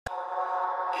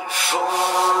If only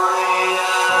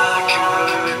I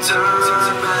could turn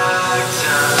back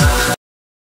time.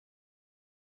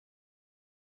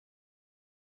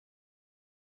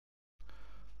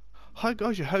 Hi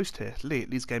guys, your host here, Lee at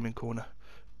Lee's Gaming Corner,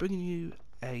 bringing you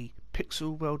a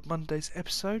Pixel World Mondays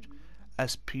episode.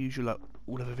 As per usual, like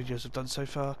all other videos I've done so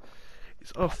far,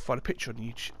 it's off, find a picture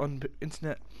on the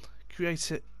internet,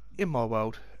 create it in my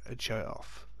world and show it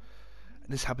off.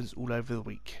 And this happens all over the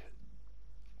week.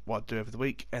 What I do over the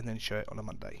week and then show it on a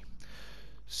Monday.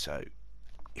 So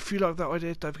if you like that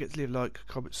idea, don't forget to leave a like,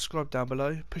 comment, subscribe down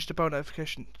below, push the bell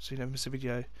notification so you never miss a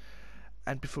video.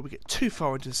 And before we get too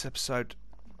far into this episode,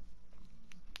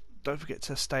 don't forget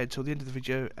to stay until the end of the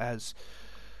video, as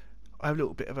I have a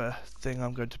little bit of a thing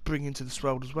I'm going to bring into this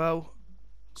world as well.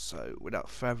 So without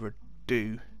further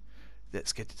ado,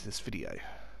 let's get into this video.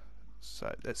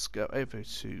 So let's go over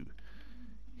to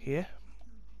here.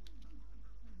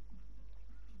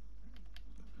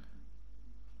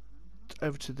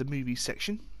 Over to the movie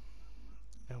section,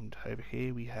 and over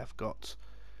here we have got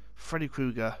Freddy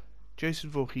Krueger, Jason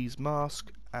Voorhees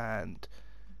mask, and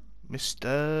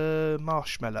Mr.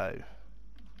 Marshmallow.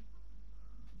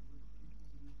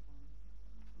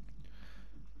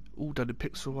 All done in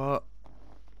pixel art,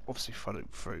 obviously followed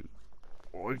through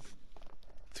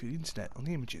the internet on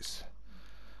the images.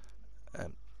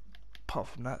 Apart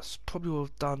from that, it's probably all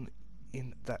done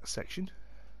in that section.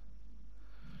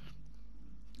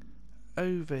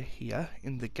 Over here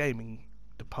in the gaming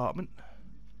department,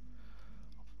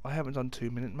 I haven't done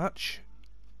 2 minute much.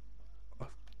 I've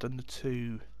done the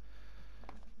 2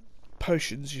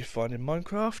 potions you find in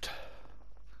Minecraft,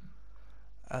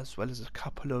 as well as a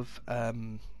couple of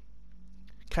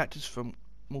characters from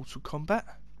Mortal Kombat.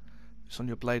 It's on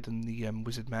your blade and the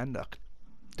wizard man. I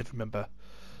never remember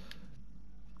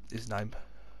his name.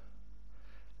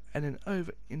 And then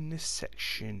over in this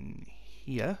section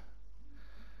here,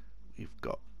 we've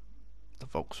got the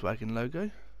Volkswagen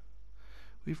logo.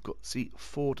 We've got the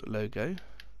Ford logo.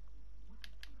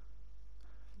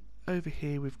 Over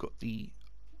here we've got the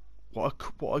what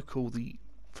I call the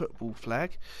football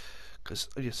flag, because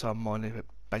only some mine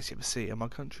basically ever see it in my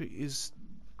country is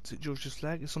St George's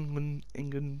flag. It's on when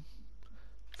England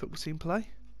football team play.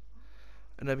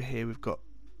 And over here we've got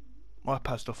my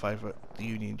personal favourite, the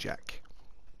Union Jack.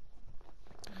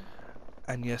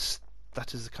 And yes,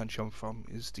 that is the country I'm from,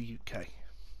 is the UK.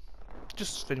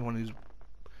 Just for anyone who's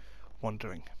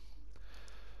wondering.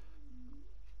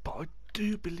 But I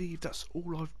do believe that's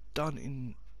all I've done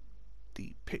in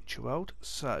the picture world.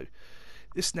 So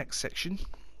this next section,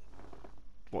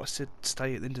 what I said,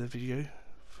 stay at the end of the video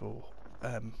for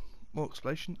more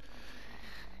explanation.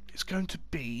 It's going to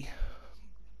be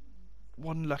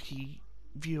one lucky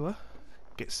viewer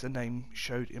gets the name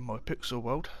showed in my pixel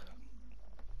world,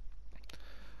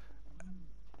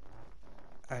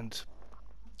 and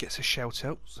gets a shout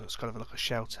out. So it's kind of like a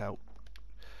shout out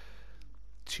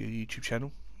to your YouTube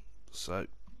channel. So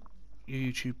your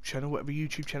YouTube channel, whatever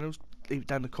YouTube channels, leave it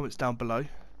down in the comments down below,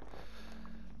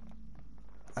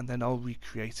 and then I'll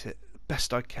recreate it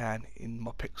best I can in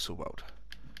my pixel world.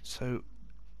 So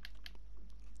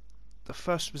the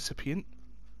first recipient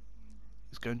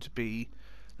is going to be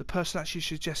the person that actually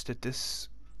suggested this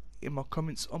in my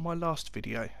comments on my last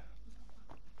video.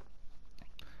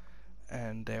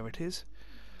 And there it is.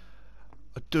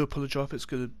 I do apologise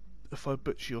if I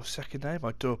butcher your second name.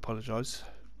 I do apologise,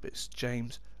 but it's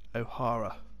James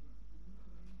O'Hara.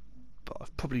 But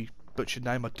I've probably butchered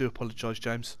your name. I do apologise,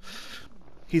 James.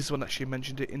 He's the one that actually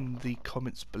mentioned it in the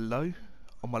comments below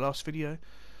on my last video.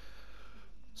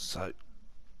 So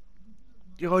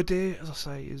the idea, as I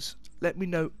say, is let me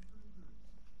know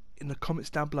in the comments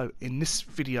down below in this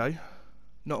video,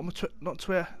 not on not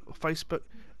Twitter or Facebook,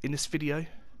 in this video,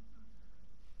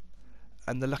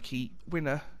 and the lucky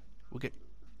winner will get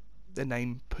their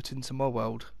name put into my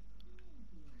world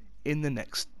in the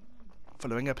next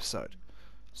following episode.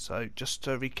 So just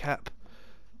to recap,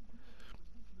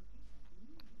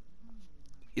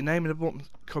 your name in the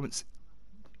comments,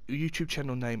 your YouTube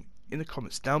channel name in the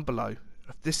comments down below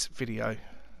of this video,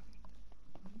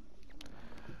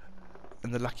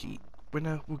 and the lucky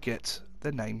winner will get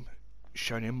their name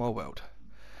shown in my world.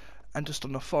 And just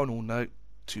on a final note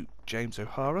to James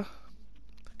O'Hara,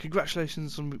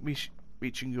 congratulations on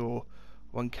reaching your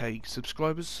 1k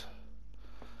subscribers.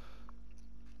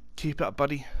 Keep it up,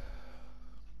 buddy.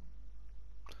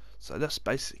 So that's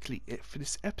basically it for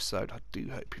this episode. I do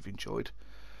hope you've enjoyed.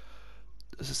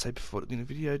 As I said before at the end of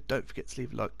the video, don't forget to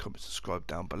leave a like, comment, subscribe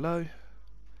down below.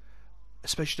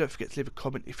 Especially don't forget to leave a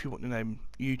comment if you want your name,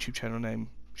 YouTube channel name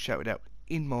shouted out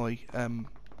in my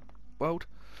world.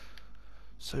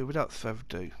 So without further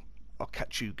ado, I'll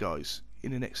catch you guys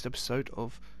in the next episode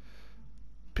of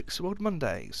Pixel World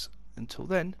Mondays. Until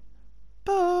then,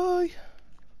 bye!